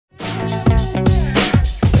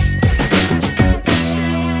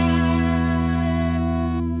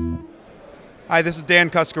Hi, this is Dan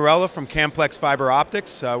Cuscarella from Camplex Fiber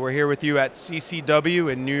Optics. We're here with you at CCW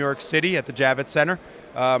in New York City at the Javits Center.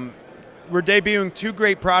 We're debuting two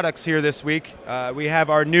great products here this week. We have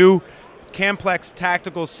our new Camplex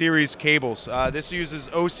Tactical Series cables. This uses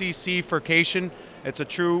OCC furcation. It's a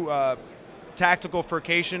true tactical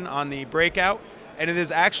furcation on the breakout, and it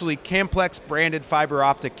is actually Camplex branded fiber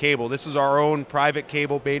optic cable. This is our own private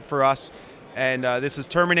cable made for us, and this is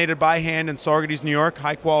terminated by hand in Saugerties, New York,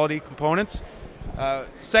 high quality components.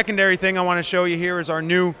 Secondary thing I want to show you here is our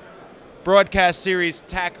new Broadcast Series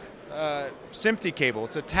TAC SMPTE cable.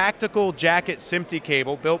 It's a tactical jacket SMPTE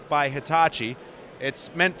cable built by Hitachi.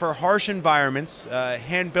 It's meant for harsh environments,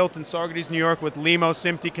 hand built in Saugerties, New York with Limo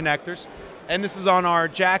SMPTE connectors. And this is on our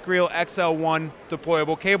Jack Reel XL1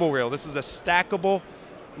 deployable cable reel. This is a stackable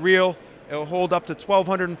reel. It'll hold up to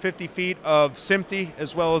 1,250 feet of SMPTE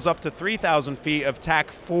as well as up to 3,000 feet of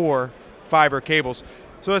TAC4 fiber cables.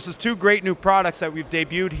 So this is two great new products that we've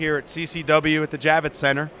debuted here at CCW at the Javits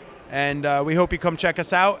Center, and we hope you come check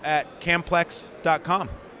us out at Camplex.com.